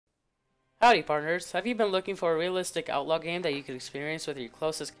Howdy, partners. Have you been looking for a realistic outlaw game that you could experience with your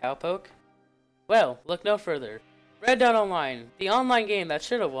closest cowpoke? Well, look no further. Red Dead Online, the online game that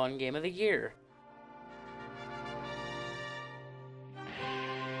should have won Game of the Year.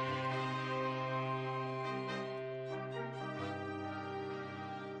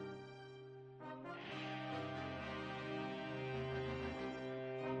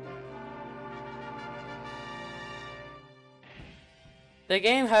 The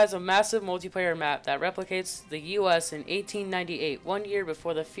game has a massive multiplayer map that replicates the US in 1898, 1 year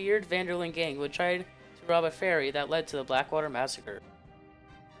before the feared Vanderlyn gang would try to rob a ferry that led to the Blackwater Massacre.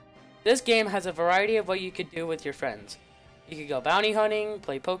 This game has a variety of what you could do with your friends. You could go bounty hunting,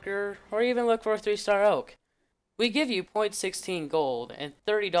 play poker, or even look for a 3-star oak. We give you .16 gold and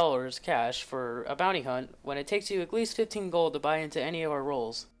 $30 cash for a bounty hunt when it takes you at least 15 gold to buy into any of our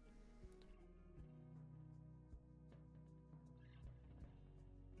roles.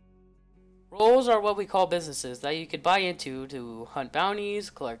 Roles are what we call businesses that you could buy into to hunt bounties,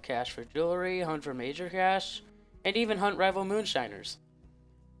 collect cash for jewelry, hunt for major cash, and even hunt rival moonshiners.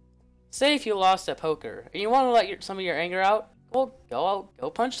 Say if you lost at poker and you want to let some of your anger out, well, go out, go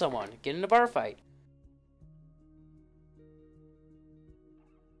punch someone, get in a bar fight.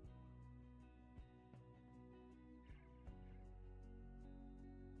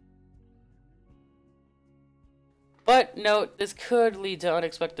 But note, this could lead to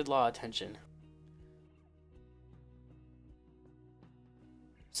unexpected law attention.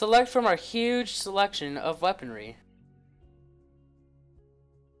 Select from our huge selection of weaponry.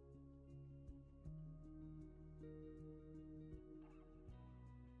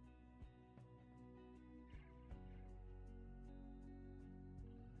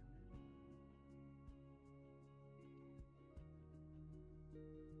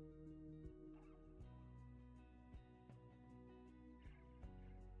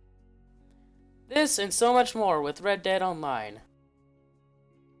 This and so much more with Red Dead Online.